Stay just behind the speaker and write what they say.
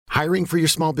Hiring for your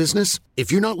small business?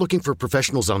 If you're not looking for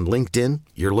professionals on LinkedIn,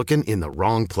 you're looking in the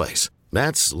wrong place.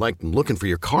 That's like looking for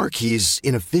your car keys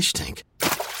in a fish tank.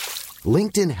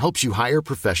 LinkedIn helps you hire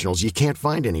professionals you can't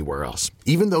find anywhere else,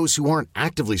 even those who aren't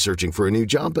actively searching for a new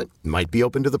job but might be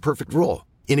open to the perfect role.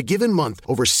 In a given month,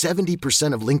 over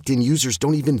 70% of LinkedIn users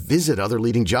don't even visit other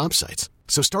leading job sites.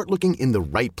 So start looking in the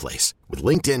right place. With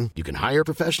LinkedIn, you can hire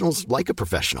professionals like a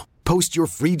professional. Post your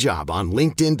free job on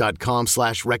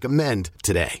linkedin.com/recommend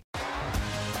today.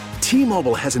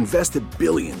 T-Mobile has invested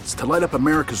billions to light up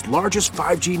America's largest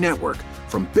 5G network,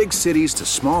 from big cities to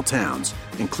small towns,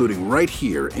 including right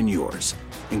here in yours.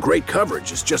 And great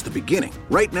coverage is just the beginning.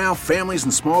 Right now, families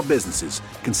and small businesses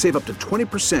can save up to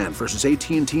 20% versus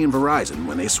AT&T and Verizon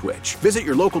when they switch. Visit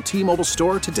your local T-Mobile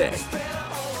store today.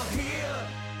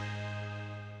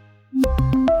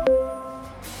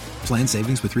 Plan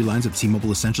savings with 3 lines of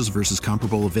T-Mobile Essentials versus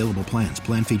comparable available plans.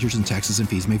 Plan features and taxes and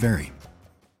fees may vary.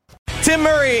 Tim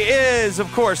Murray is, of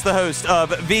course, the host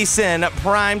of VSiN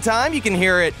Primetime. You can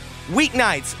hear it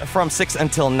weeknights from 6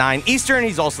 until 9 Eastern.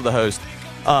 He's also the host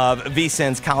of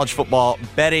VSiN's college football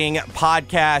betting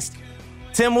podcast.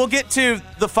 Tim, we'll get to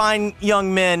the fine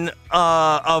young men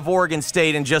of Oregon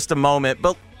State in just a moment,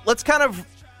 but let's kind of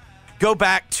go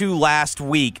back to last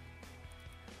week.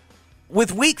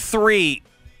 With week 3,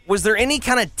 was there any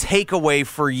kind of takeaway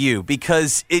for you?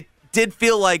 Because it did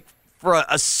feel like for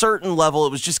a certain level, it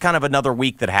was just kind of another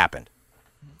week that happened.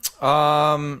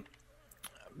 It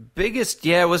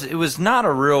was not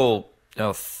a real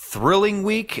thrilling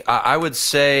week. I would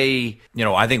say,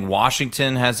 I think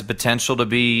Washington has the potential to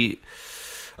be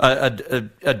a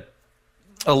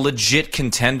legit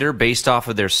contender based off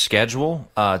of their schedule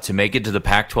to make it to the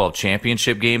Pac-12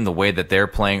 championship game the way that they're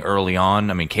playing early on.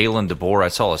 I mean, Kalen DeBoer, I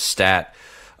saw a stat,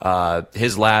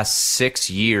 his last 6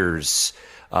 years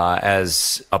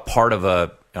as a part of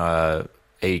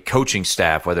a coaching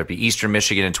staff, whether it be Eastern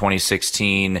Michigan in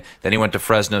 2016, then he went to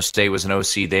Fresno State, was an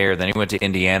OC there, then he went to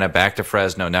Indiana, back to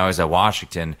Fresno, now he's at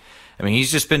Washington. I mean,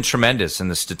 he's just been tremendous in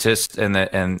the statistics, and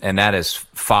that has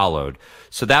followed.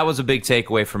 So that was a big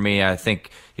takeaway for me. I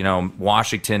think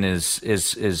Washington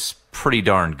is pretty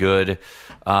darn good,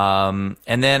 and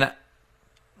then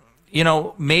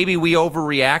maybe we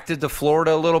overreacted to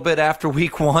Florida a little bit after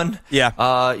week 1.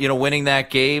 Yeah. Winning that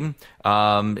game.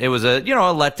 It was a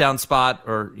letdown spot,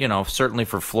 or, certainly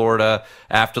for Florida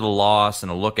after the loss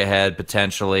and a look ahead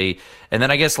potentially. And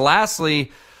then I guess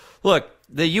lastly, look,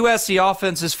 the USC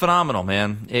offense is phenomenal,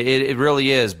 man. It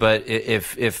really is. But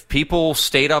if people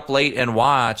stayed up late and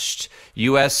watched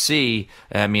USC,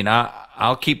 I mean,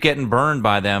 I'll keep getting burned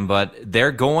by them, but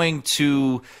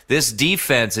this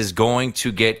defense is going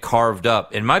to get carved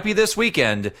up. It might be this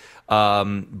weekend,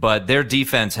 but their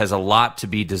defense has a lot to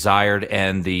be desired,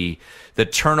 and the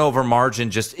turnover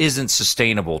margin just isn't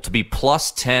sustainable. To be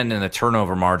plus 10 in the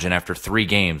turnover margin after 3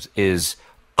 games is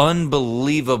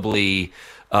unbelievably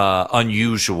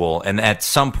unusual, and at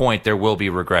some point there will be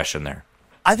regression there.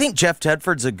 I think Jeff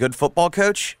Tedford's a good football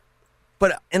coach,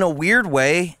 but in a weird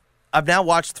way, I've now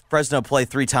watched Fresno play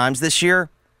 3 times this year,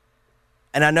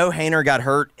 and I know Haener got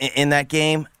hurt in that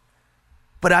game,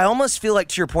 but I almost feel like,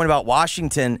 to your point about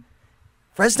Washington,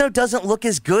 Fresno doesn't look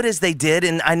as good as they did,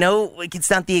 and I know it's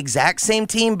not the exact same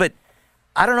team, but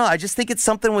I don't know. I just think it's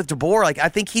something with DeBoer. Like, I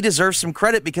think he deserves some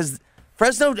credit because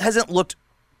Fresno hasn't looked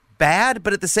bad,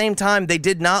 but at the same time, they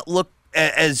did not look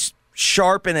as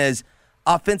sharp and as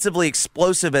offensively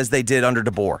explosive as they did under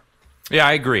DeBoer. Yeah,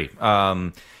 I agree.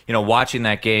 Watching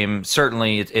that game,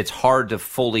 certainly it's hard to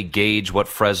fully gauge what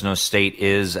Fresno State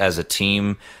is as a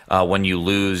team when you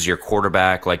lose your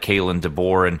quarterback like Kalen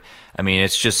DeBoer. And, I mean,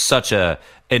 it's just such a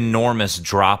enormous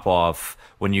drop-off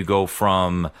when you go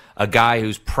from a guy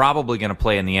who's probably going to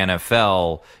play in the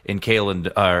NFL in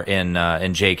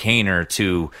in Jake Haener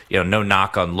to, no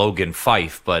knock on Logan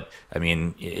Fife, but I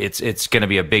mean it's going to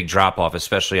be a big drop off,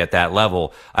 especially at that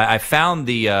level. I found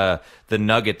the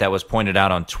nugget that was pointed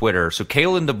out on Twitter. So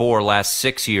Kalen DeBoer last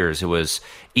 6 years, it was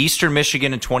Eastern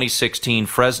Michigan in 2016,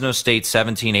 Fresno State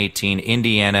 17-18,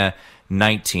 Indiana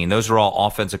 19. Those are all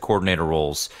offensive coordinator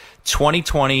roles.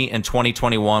 2020 and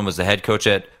 2021 was the head coach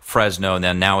at Fresno, and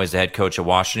then now he's the head coach at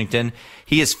Washington.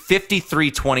 He is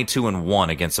 53-22-1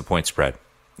 against the point spread.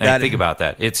 And think about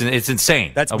that. It's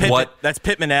insane. That's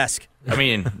Pittman-esque. I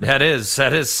mean, that is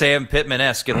Sam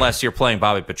Pittman-esque, unless you're playing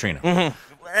Bobby Petrino. Mm-hmm.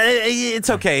 It's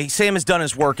okay. Sam has done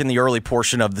his work in the early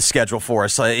portion of the schedule for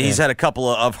us. He's had a couple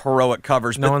of heroic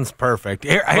covers. No one's perfect.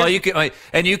 Well, you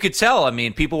could tell. I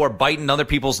mean, people were biting other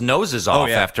people's noses off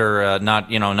after not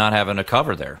having a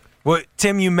cover there. Well,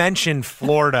 Tim, you mentioned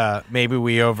Florida. Maybe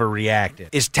we overreacted.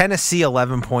 Is Tennessee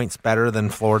 11 points better than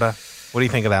Florida? What do you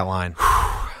think of that line?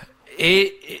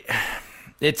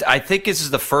 It's. I think this is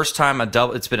the first time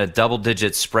it's been a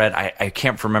double-digit spread. I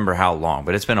can't remember how long,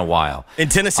 but it's been a while. In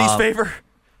Tennessee's favor?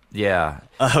 Yeah.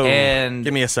 Oh, and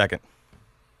give me a second.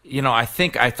 I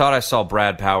thought I saw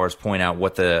Brad Powers point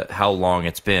out how long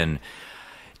it's been.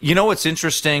 What's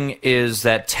interesting is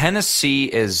that Tennessee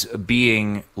is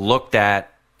being looked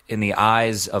at in the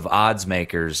eyes of odds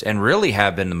makers, and really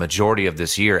have been the majority of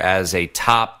this year, as a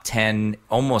top 10,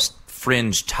 almost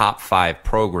fringe top 5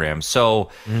 program.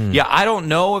 So, yeah, I don't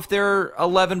know if they're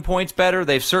 11 points better.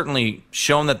 They've certainly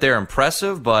shown that they're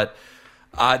impressive, but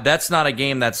that's not a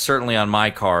game that's certainly on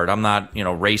my card. I'm not,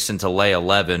 racing to lay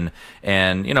 11.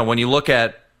 And, when you look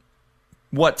at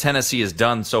what Tennessee has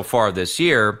done so far this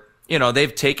year,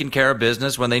 they've taken care of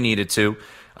business when they needed to.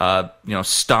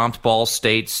 Stomped Ball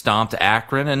State, stomped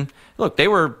Akron, and look, they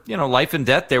were, life and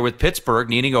death there with Pittsburgh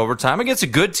needing overtime against a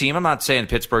good team. I'm not saying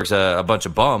Pittsburgh's a bunch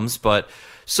of bums, but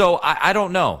so I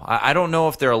don't know. I don't know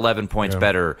if they're 11 points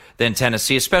better than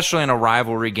Tennessee, especially in a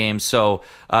rivalry game. So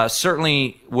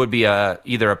certainly would be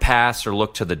either a pass or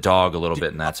look to the dog a little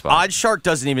bit in that spot. OddsShark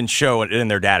doesn't even show it in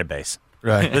their database,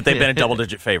 right? That they've been a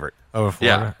double-digit favorite over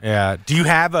Florida. Yeah.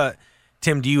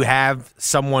 Tim, do you have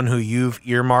someone who you've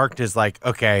earmarked as like,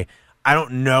 okay, I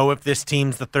don't know if this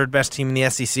team's the third best team in the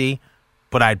SEC,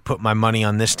 but I'd put my money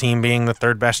on this team being the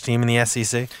third best team in the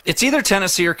SEC? It's either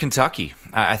Tennessee or Kentucky.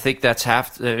 I think that's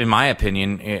in my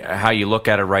opinion, how you look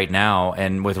at it right now.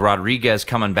 And with Rodriguez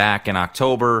coming back in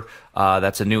October,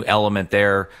 that's a new element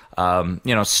there.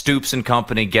 Stoops and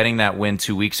company getting that win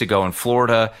 2 weeks ago in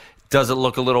Florida. Does it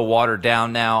look a little watered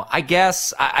down now? I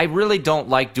guess I really don't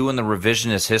like doing the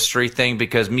revisionist history thing,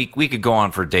 because we could go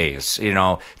on for days.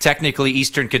 Technically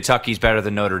Eastern Kentucky's better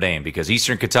than Notre Dame, because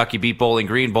Eastern Kentucky beat Bowling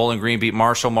Green beat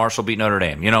Marshall beat Notre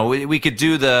Dame. We could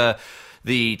do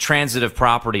the transitive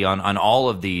property on all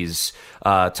of these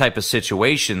type of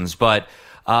situations. But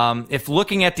if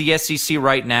looking at the SEC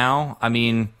right now,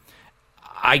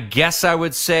 I guess I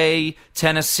would say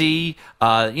Tennessee.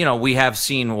 We have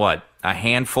seen a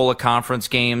handful of conference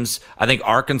games. I think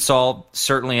Arkansas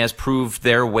certainly has proved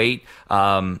their weight.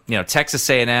 Texas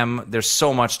A&M, there's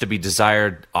so much to be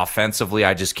desired offensively.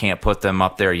 I just can't put them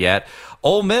up there yet.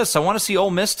 Ole Miss, I want to see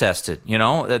Ole Miss tested.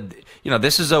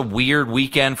 This is a weird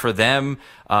weekend for them.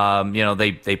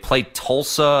 They play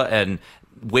Tulsa, and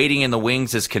waiting in the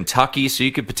wings is Kentucky, so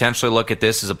you could potentially look at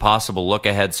this as a possible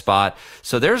look-ahead spot.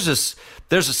 So there's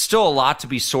still a lot to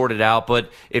be sorted out,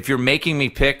 but if you're making me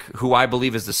pick who I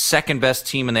believe is the second best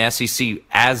team in the SEC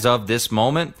as of this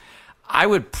moment, I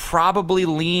would probably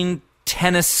lean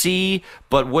Tennessee,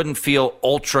 but wouldn't feel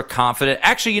ultra confident.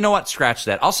 Actually, you know what? Scratch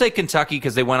that. I'll say Kentucky,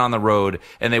 because they went on the road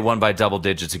and they won by double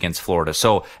digits against Florida.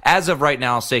 So as of right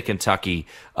now, I'll say Kentucky.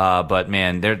 But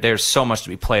man, there's so much to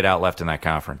be played out left in that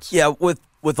conference. Yeah,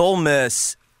 with Ole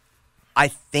Miss, I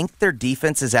think their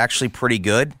defense is actually pretty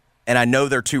good. And I know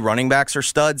their 2 running backs are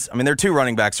studs. Their 2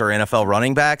 running backs are NFL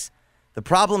running backs. The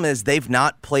problem is they've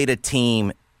not played a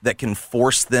team that can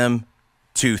force them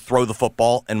to throw the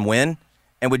football and win.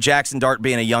 And with Jackson Dart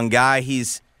being a young guy,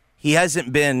 he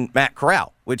hasn't been Matt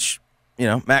Corral, which,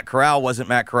 Matt Corral wasn't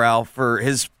Matt Corral for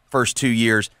his first 2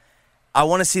 years. I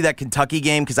want to see that Kentucky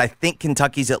game, because I think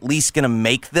Kentucky's at least going to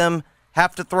make them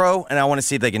have to throw, and I want to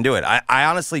see if they can do it. I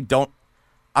honestly don't.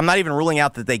 I'm not even ruling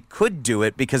out that they could do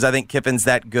it, because I think Kiffin's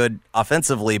that good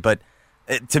offensively. But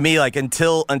to me,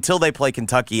 until they play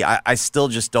Kentucky, I still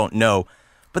just don't know.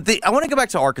 But I want to go back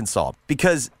to Arkansas,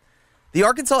 because the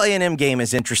Arkansas A&M game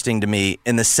is interesting to me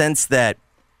in the sense that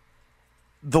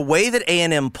the way that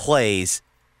A&M plays,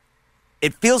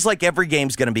 it feels like every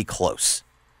game's going to be close.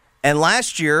 And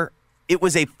last year, it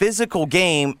was a physical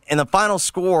game, and the final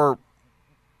score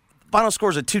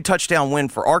is a 2-touchdown win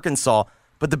for Arkansas.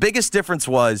 But the biggest difference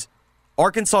was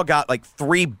Arkansas got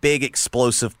 3 big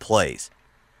explosive plays.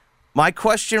 My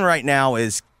question right now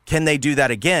is, can they do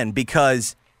that again?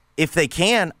 Because if they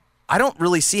can, I don't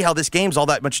really see how this game's all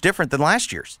that much different than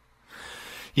last year's.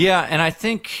 Yeah, and I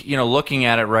think, looking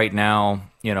at it right now,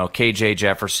 KJ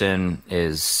Jefferson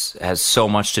has so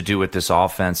much to do with this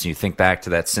offense. You think back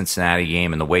to that Cincinnati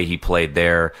game and the way he played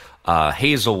there.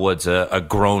 Hazelwood's a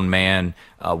grown man.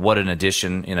 What an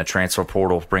addition in a transfer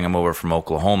portal, bring him over from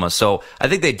Oklahoma. So I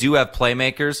think they do have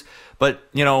playmakers. But,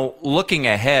 looking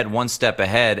ahead, one step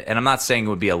ahead, and I'm not saying it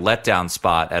would be a letdown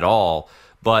spot at all,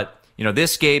 but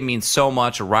this game means so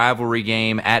much, a rivalry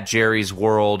game at Jerry's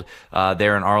World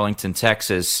there in Arlington,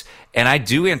 Texas. And I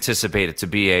do anticipate it to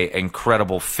be an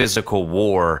incredible physical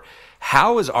war.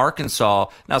 How is Arkansas?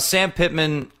 Now, Sam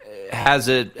Pittman has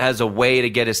a way to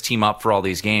get his team up for all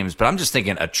these games, but I'm just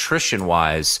thinking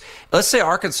attrition-wise, let's say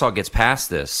Arkansas gets past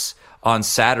this. on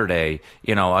Saturday,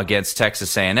 against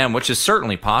Texas A&M, which is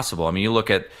certainly possible. I mean, you look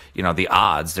at, the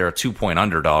odds, they're a 2-point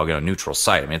underdog in a neutral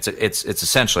site. I mean, it's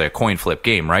essentially a coin flip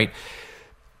game, right?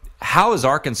 How is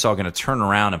Arkansas going to turn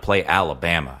around and play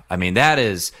Alabama? I mean,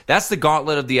 that's the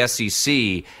gauntlet of the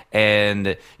SEC,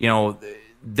 and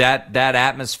that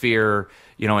atmosphere,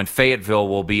 in Fayetteville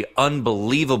will be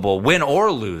unbelievable, win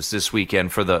or lose this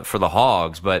weekend for the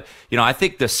Hogs. But I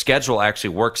think the schedule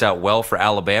actually works out well for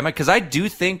Alabama, because I do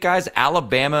think, guys,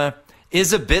 Alabama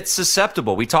is a bit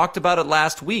susceptible. We talked about it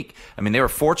last week. I mean, they were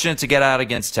fortunate to get out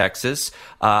against Texas.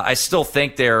 I still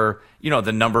think they're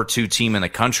the number 2 team in the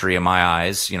country in my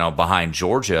eyes, behind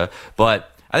Georgia. But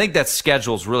I think that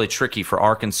schedule is really tricky for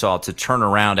Arkansas to turn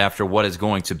around after what is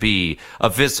going to be a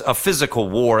physical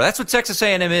war. That's what Texas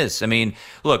A&M is. I mean,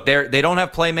 look, they don't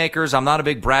have playmakers. I'm not a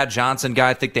big Brad Johnson guy.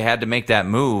 I think they had to make that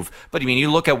move. But, I mean, you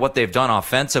look at what they've done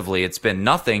offensively, it's been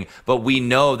nothing. But we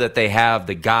know that they have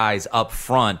the guys up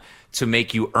front to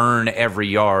make you earn every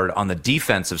yard on the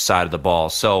defensive side of the ball.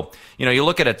 So, you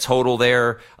look at a total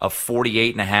there of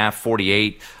 48.5,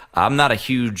 48. I'm not a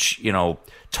huge,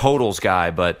 totals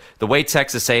guy, but the way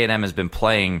Texas A&M has been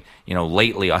playing,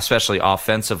 lately, especially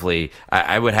offensively,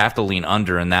 I would have to lean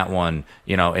under in that one,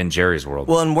 in Jerry's world.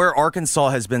 Well, and where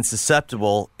Arkansas has been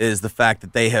susceptible is the fact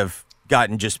that they have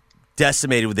gotten just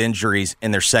decimated with injuries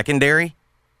in their secondary,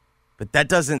 but that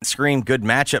doesn't scream good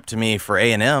matchup to me for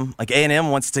A&M. Like,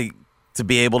 A&M wants to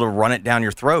be able to run it down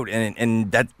your throat,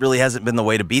 and that really hasn't been the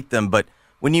way to beat them. But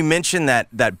when you mention that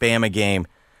Bama game,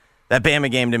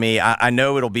 to me, I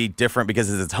know it'll be different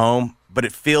because it's home, but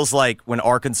it feels like when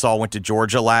Arkansas went to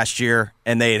Georgia last year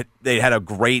and they had a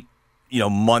great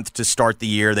month to start the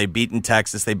year. They beaten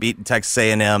Texas, they beaten Texas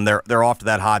A&M. They're off to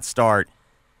that hot start.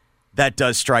 That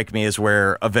does strike me as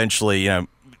where eventually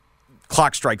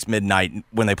clock strikes midnight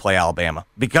when they play Alabama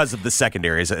because of the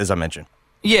secondary, as I mentioned.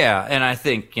 Yeah, and I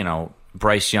think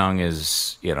Bryce Young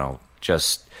is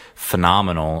just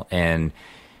phenomenal. And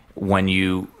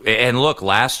look,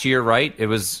 last year, right, it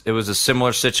was a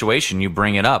similar situation. You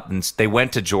bring it up, and they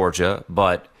went to Georgia,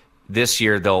 but this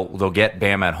year they'll get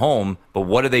Bama at home. But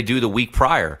what did they do the week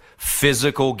prior?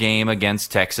 Physical game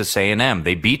against Texas A&M.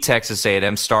 They beat Texas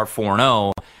A&M, start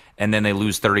 4-0, and then they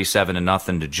lose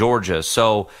 37-0 to Georgia.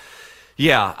 So,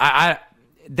 yeah,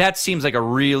 that seems like a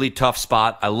really tough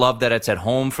spot. I love that it's at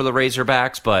home for the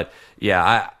Razorbacks, but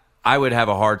yeah, I would have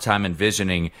a hard time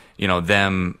envisioning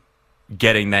them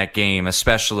getting that game,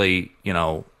 especially,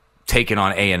 taking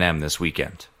on A&M this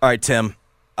weekend. All right, Tim,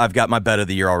 I've got my bet of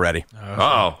the year already.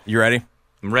 Uh-oh. You ready?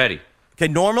 I'm ready. Okay,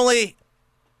 normally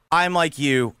I'm like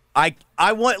you. I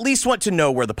at least want to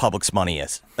know where the public's money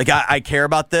is. Like, I care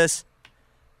about this,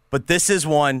 but this is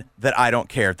one that I don't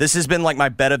care. This has been like my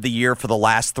bet of the year for the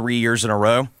last 3 years in a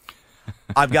row.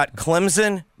 I've got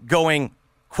Clemson going,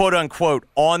 quote-unquote,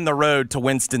 on the road to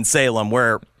Winston-Salem,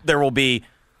 where there will be,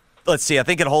 let's see, I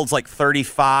think it holds like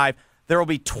 35. There will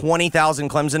be 20,000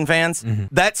 Clemson fans. Mm-hmm.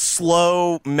 That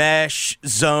slow mesh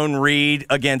zone read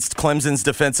against Clemson's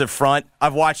defensive front,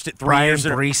 I've watched it 3 years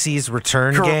in a row. Brian Breese's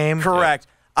return game. Correct.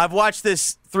 Yeah. I've watched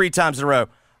this 3 times in a row.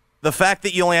 The fact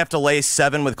that you only have to lay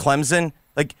 7 with Clemson,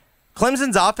 like,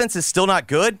 Clemson's offense is still not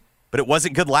good, but it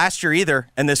wasn't good last year either,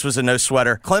 and this was a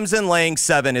no-sweater. Clemson laying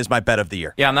 7 is my bet of the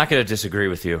year. Yeah, I'm not going to disagree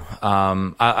with you.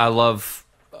 I love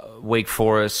Wake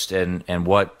Forest and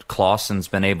what Clawson's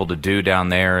been able to do down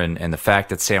there, and the fact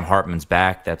that Sam Hartman's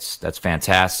back, that's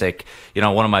fantastic.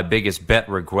 One of my biggest bet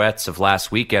regrets of last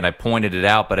weekend, I pointed it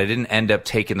out, but I didn't end up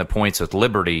taking the points with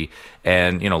Liberty,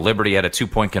 and Liberty had a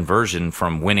 2-point conversion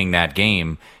from winning that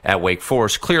game at Wake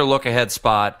Forest. Clear look-ahead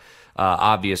spot,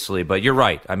 obviously, but you're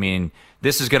right. I mean,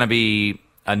 this is going to be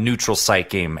a neutral site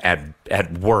game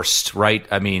at worst, right?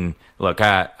 I mean, look,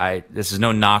 this is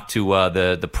no knock to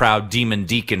the proud Demon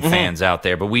Deacon fans out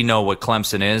there, but we know what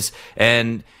Clemson is,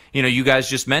 and you guys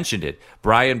just mentioned it.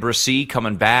 Brian Bresee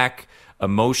coming back,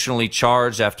 emotionally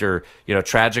charged after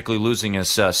tragically losing his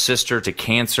sister to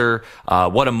cancer.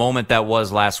 What a moment that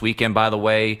was last weekend, by the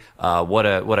way. What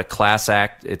a class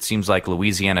act it seems like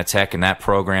Louisiana Tech and that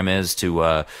program is to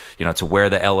wear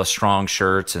the Ella Strong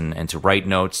shirts and to write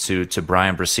notes to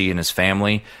Brian Bresee and his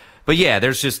family. But yeah,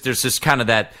 there's just kind of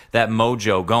that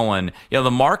mojo going.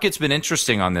 The market's been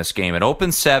interesting on this game. It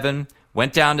opened 7,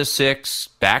 went down to 6,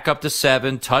 back up to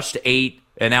 7, touched 8.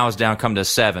 And now it's come to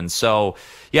 7. So,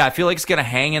 yeah, I feel like it's going to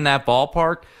hang in that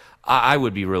ballpark. I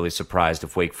would be really surprised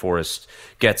if Wake Forest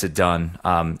gets it done.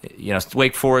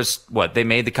 Wake Forest, they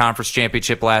made the conference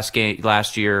championship last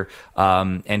year,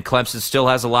 and Clemson still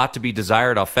has a lot to be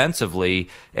desired offensively.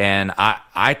 And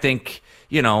I think,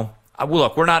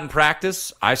 look, we're not in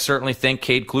practice. I certainly think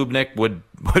Cade Klubnik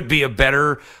would be a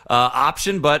better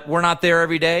option, but we're not there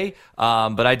every day.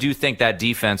 But I do think that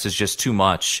defense is just too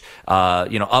much.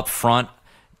 Up front,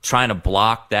 trying to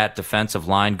block that defensive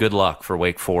line, good luck for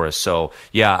Wake Forest. So,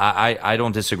 yeah, I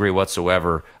don't disagree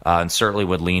whatsoever, and certainly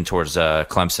would lean towards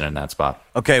Clemson in that spot.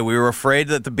 Okay, we were afraid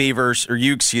that the Beavers, or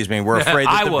you, excuse me, were afraid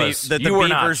that the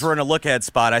Beavers were in a look-ahead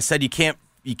spot. I said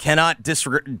you cannot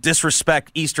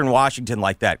disrespect Eastern Washington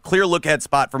like that. Clear look-ahead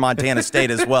spot for Montana State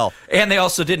as well. And they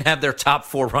also didn't have their top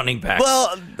 4 running backs.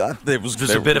 Well, it was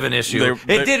a bit of an issue.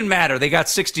 It didn't matter. They got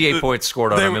 68 points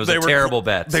scored on them. It was a terrible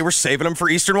bet. They were saving them for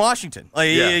Eastern Washington.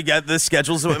 You got the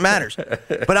schedule's what matters.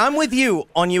 But I'm with you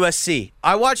on USC.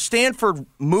 I watched Stanford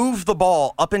move the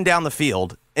ball up and down the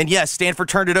field. And yes, Stanford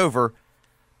turned it over.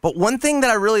 But one thing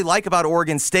that I really like about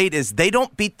Oregon State is they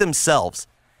don't beat themselves.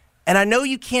 And I know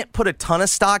you can't put a ton of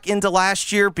stock into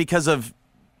last year because of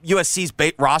USC's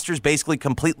roster is basically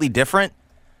completely different.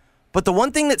 But the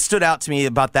one thing that stood out to me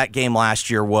about that game last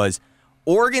year was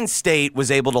Oregon State was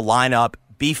able to line up,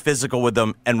 be physical with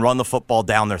them, and run the football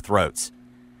down their throats.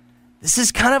 This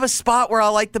is kind of a spot where I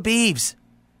like the Beavs.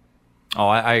 Oh,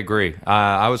 I agree.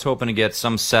 I was hoping to get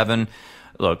some 7.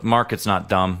 Look, market's not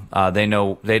dumb. They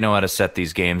know how to set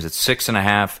these games. It's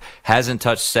 6.5. Hasn't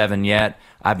touched 7 yet.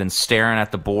 I've been staring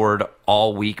at the board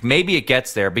all week. Maybe it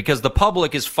gets there because the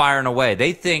public is firing away.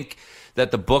 They think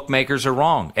that the bookmakers are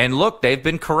wrong. And look, they've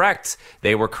been correct.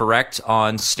 They were correct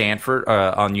on Stanford,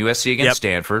 on USC against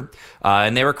Stanford.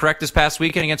 And they were correct this past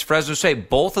weekend against Fresno State.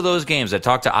 Both of those games, I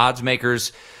talked to odds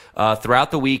makers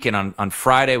throughout the week. And on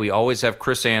Friday, we always have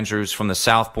Chris Andrews from the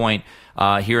South Point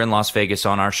here in Las Vegas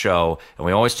on our show. And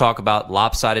we always talk about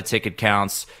lopsided ticket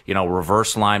counts,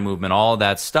 reverse line movement, all of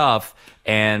that stuff.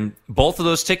 And both of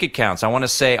those ticket counts, I want to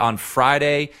say on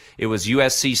Friday, it was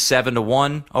USC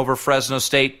 7-1 over Fresno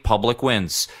State. Public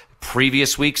wins.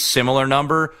 Previous week, similar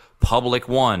number. Public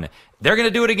won. They're going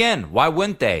to do it again. Why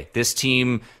wouldn't they? This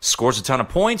team scores a ton of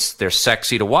points. They're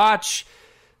sexy to watch.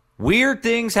 Weird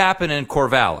things happen in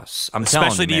Corvallis. I'm telling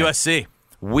you, especially to USC.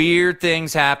 Weird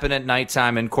things happen at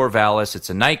nighttime in Corvallis.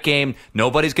 It's a night game.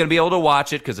 Nobody's going to be able to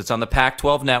watch it because it's on the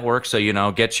Pac-12 network. So,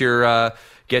 get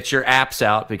your apps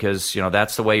out because,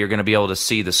 that's the way you're going to be able to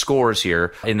see the scores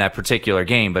here in that particular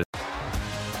game. But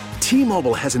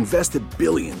T-Mobile has invested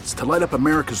billions to light up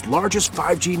America's largest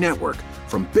 5G network,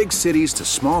 from big cities to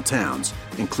small towns,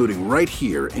 including right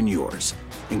here in yours.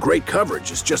 And great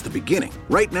coverage is just the beginning.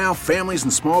 Right now, families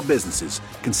and small businesses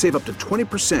can save up to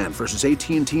 20% versus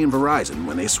AT&T and Verizon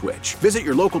when they switch. Visit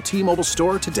your local T-Mobile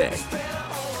store today.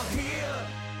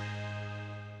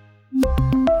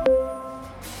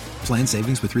 Plan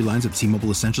savings with 3 lines of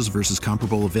T-Mobile Essentials versus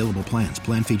comparable available plans.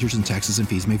 Plan features and taxes and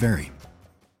fees may vary.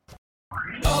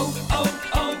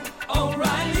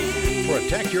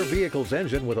 Protect your vehicle's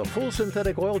engine with a full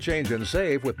synthetic oil change and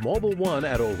save with Mobil 1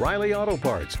 at O'Reilly Auto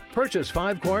Parts. Purchase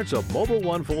 5 quarts of Mobil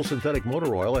 1 full synthetic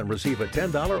motor oil and receive a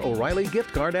 $10 O'Reilly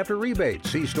gift card after rebate.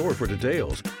 See store for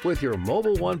details. With your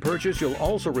Mobil 1 purchase, you'll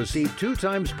also receive 2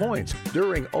 times points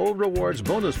during O Rewards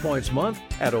Bonus Points Month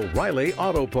at O'Reilly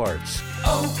Auto Parts.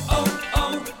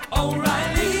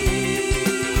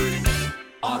 O'Reilly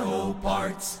Auto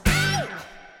Parts.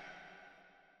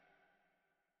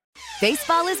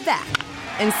 Baseball is back,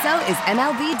 and so is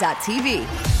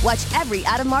MLB.tv. Watch every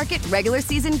out-of-market regular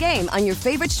season game on your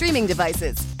favorite streaming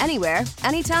devices, anywhere,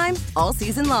 anytime, all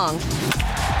season long.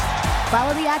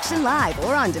 Follow the action live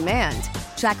or on demand.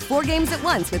 Track 4 games at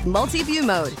once with multi-view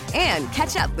mode and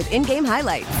catch up with in-game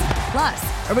highlights.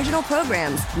 Plus, original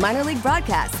programs, minor league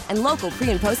broadcasts, and local pre-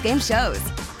 and post-game shows.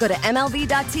 Go to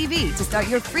MLB.tv to start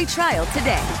your free trial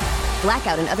today.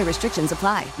 Blackout and other restrictions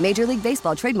apply. Major League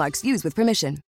Baseball trademarks used with permission.